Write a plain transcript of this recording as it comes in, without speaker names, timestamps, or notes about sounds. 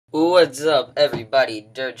What's up, everybody?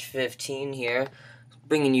 Dirge15 here,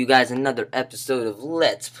 bringing you guys another episode of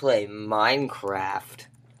Let's Play Minecraft.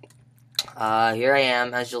 Here I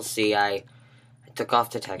am. As you'll see, I took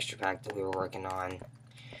off the texture pack that we were working on.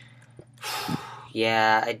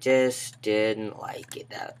 Yeah, I just didn't like it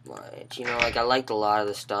that much. You know, like, I liked a lot of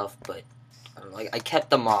the stuff, but I kept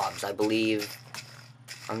the mobs, I believe.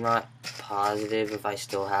 I'm not positive if I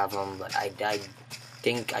still have them, but I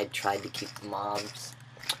think I tried to keep the mobs.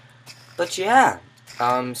 But yeah,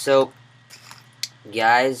 so,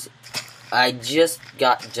 guys, I just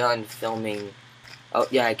got done filming. Oh,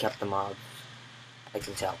 yeah, I kept the mob. I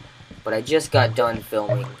can tell. But I just got done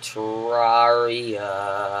filming Terraria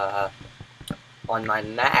on my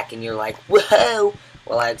Mac, and you're like, whoa!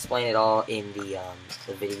 Well, I explained it all in the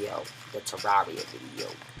video, the Terraria video.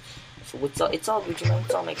 So it's all good, you know,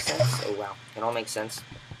 it all makes sense. Oh, wow, it all makes sense.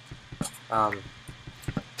 So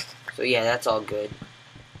yeah, that's all good.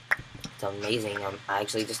 It's amazing. I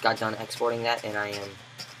actually just got done exporting that, and I am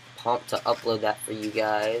pumped to upload that for you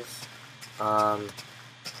guys. But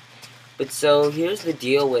so here's the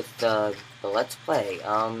deal with the Let's Play.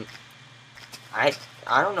 I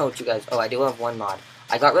don't know what you guys. Oh, I do have one mod.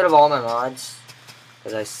 I got rid of all my mods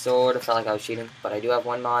because I sort of felt like I was cheating. But I do have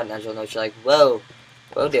one mod, and as you'll notice, you're like, whoa,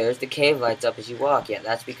 there's the cave lights up as you walk. Yeah,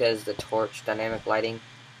 that's because the torch dynamic lighting.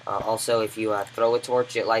 Also, if you throw a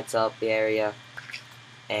torch, it lights up the area.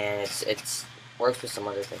 And it's works with some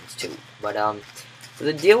other things too. But so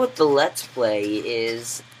the deal with the Let's Play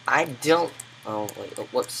is I don't. Oh wait,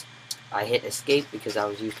 whoops! I hit escape because I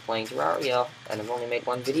was used to playing Terraria, and I've only made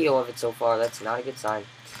one video of it so far. That's not a good sign.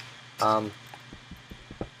 So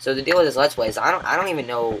the deal with this Let's Play is I don't even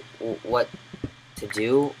know what to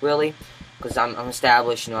do really, because I'm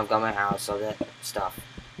established. You know, I've got my house, all that stuff.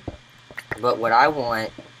 But what I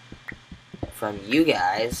want from you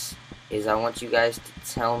guys is I want you guys to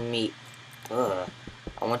tell me, I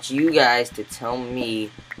want you guys to tell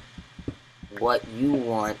me what you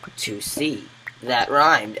want to see. That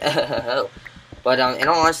rhymed. But in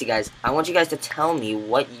all honesty, guys, I want you guys to tell me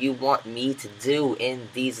what you want me to do in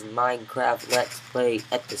these Minecraft Let's Play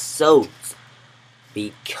episodes.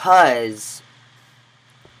 Because,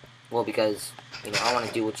 you know, I want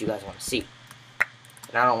to do what you guys want to see.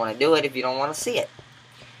 And I don't want to do it if you don't want to see it.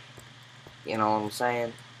 You know what I'm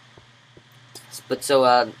saying? But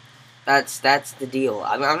so that's the deal.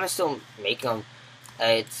 I'm gonna still make them.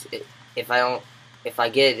 If I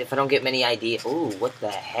don't get many ideas. Ooh, what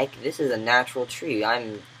the heck? This is a natural tree.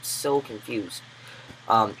 I'm so confused.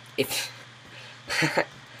 If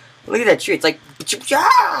look at that tree. It's like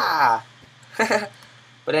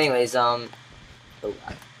But anyways, oh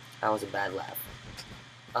god, that was a bad laugh.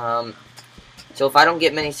 So if I don't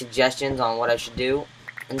get many suggestions on what I should do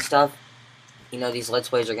and stuff, you know, these Let's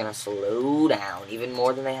Plays are going to slow down even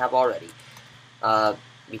more than they have already.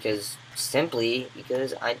 Simply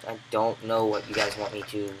because I don't know what you guys want me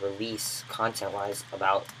to release content-wise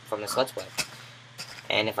about from this Let's Play.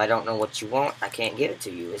 And if I don't know what you want, I can't give it to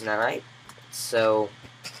you. Isn't that right? So,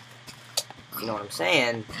 you know what I'm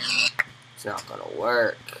saying? It's not going to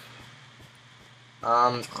work.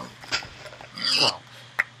 Well.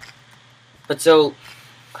 But so,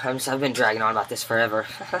 I've been dragging on about this forever.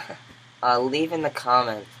 Leave in the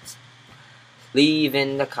comments. Leave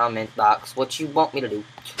in the comment box what you want me to do.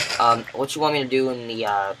 What you want me to do in the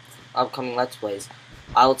upcoming Let's Plays.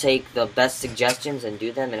 I'll take the best suggestions and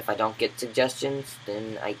do them, and if I don't get suggestions,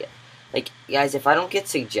 then I get... Like, guys, if I don't get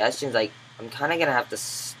suggestions, like, I'm kind of going to have to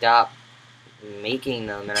stop making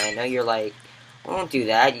them, and I know you're like, well, don't do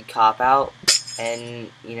that, you cop out,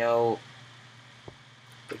 and, you know,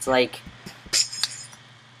 it's like,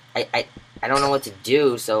 I don't know what to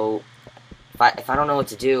do, so... If I don't know what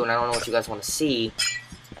to do and I don't know what you guys want to see,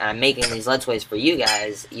 and I'm making these Let's Plays for you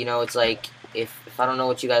guys, you know, it's like, if I don't know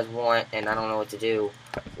what you guys want and I don't know what to do,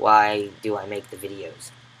 why do I make the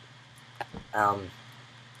videos?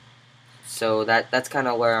 So that's kind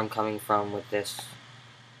of where I'm coming from with this,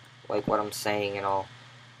 like what I'm saying and all,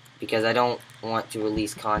 because I don't want to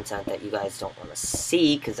release content that you guys don't want to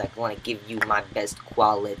see, because I want to give you my best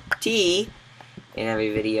quality in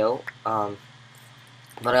every video, but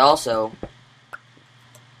I also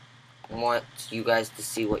want you guys to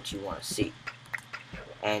see what you want to see.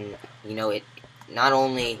 And, you know, it not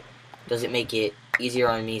only does it make it easier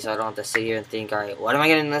on me so I don't have to sit here and think, alright, what am I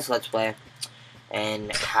getting in this Let's Play?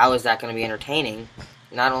 And how is that going to be entertaining?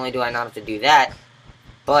 Not only do I not have to do that,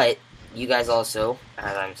 but you guys also,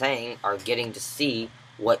 as I'm saying, are getting to see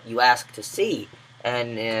what you ask to see.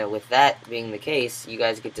 And with that being the case, you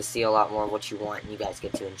guys get to see a lot more of what you want, and you guys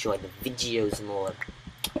get to enjoy the videos more.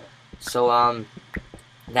 So,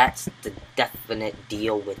 That's the definite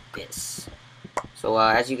deal with this. So,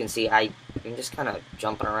 as you can see, I'm just kind of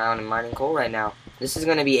jumping around and mining coal right now. This is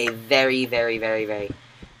going to be a very, very, very, very,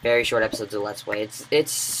 very short episode of the Let's Play.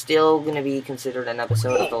 It's still going to be considered an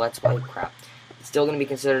episode of the Let's Play. Crap. It's still going to be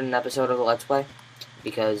considered an episode of the Let's Play,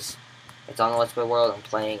 because it's on the Let's Play world, I'm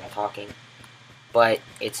playing, I'm talking. But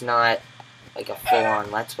it's not like a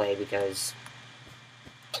full-on Let's Play, because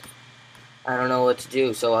I don't know what to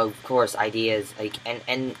do. So of course, ideas, like,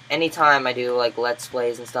 and anytime I do like Let's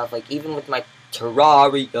Plays and stuff, like even with my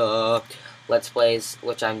Terraria Let's Plays,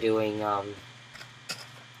 which I'm doing now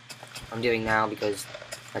because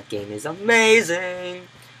that game is amazing.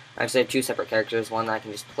 I actually have two separate characters, one that I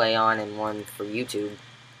can just play on and one for YouTube.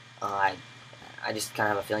 I just kind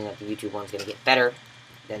of have a feeling that the YouTube one's gonna get better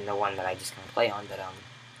than the one that I just kind of play on, but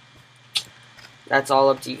that's all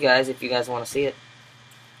up to you guys if you guys want to see it.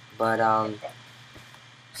 But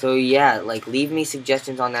so yeah, like, leave me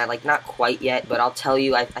suggestions on that. Like, not quite yet, but I'll tell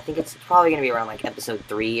you. I think it's probably gonna be around like episode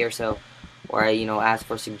 3 or so, where I ask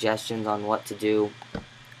for suggestions on what to do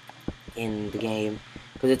in the game,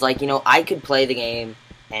 because it's like, I could play the game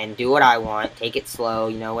and do what I want, take it slow,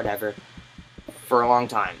 whatever, for a long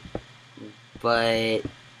time. But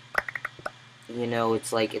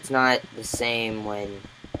it's like, it's not the same when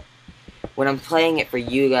I'm playing it for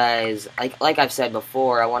you guys. Like I've said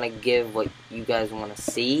before, I want to give what you guys want to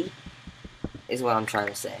see, is what I'm trying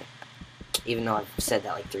to say. Even though I've said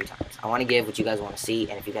that like 3 times. I want to give what you guys want to see,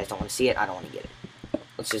 and if you guys don't want to see it, I don't want to get it.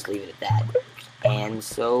 Let's just leave it at that. And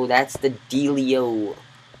so that's the dealio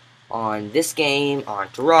on this game, on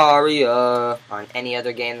Terraria, on any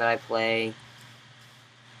other game that I play.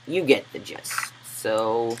 You get the gist.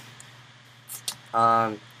 So,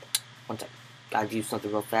 one second. Gotta do something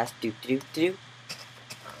real fast.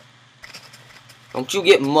 Don't you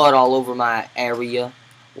get mud all over my area,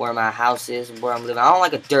 where my house is, where I'm living. I don't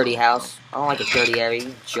like a dirty house. I don't like a dirty area,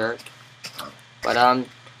 you jerk. But, so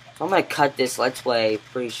I'm gonna cut this Let's Play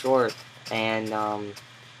pretty short, and, so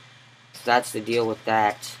that's the deal with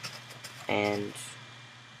that. And,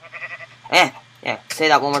 yeah, say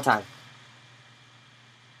that one more time.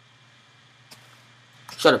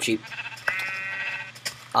 Shut up, sheep.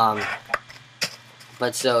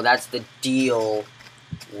 But so that's the deal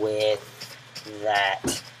with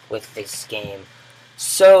that, with this game.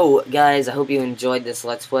 So, guys, I hope you enjoyed this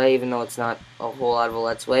Let's Play, even though it's not a whole lot of a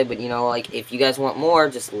Let's Play. But, like, if you guys want more,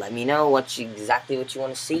 just let me know exactly what you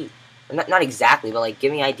want to see. Not exactly, but, like,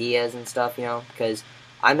 give me ideas and stuff, because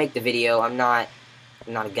I make the video. I'm not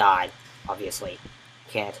a god, obviously.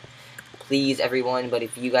 Can't please everyone, but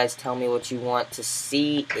if you guys tell me what you want to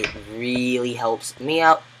see, it really helps me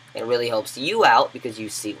out. It really helps you out, because you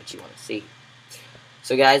see what you want to see.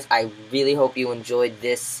 So guys, I really hope you enjoyed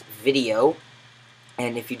this video.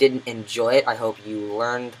 And if you didn't enjoy it, I hope you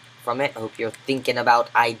learned from it. I hope you're thinking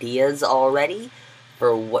about ideas already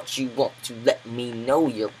for what you want to let me know.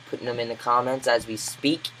 You're putting them in the comments as we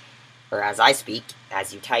speak. Or as I speak,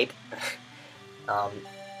 as you type.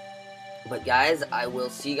 But guys, I will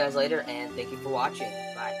see you guys later, and thank you for watching.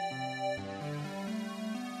 Bye.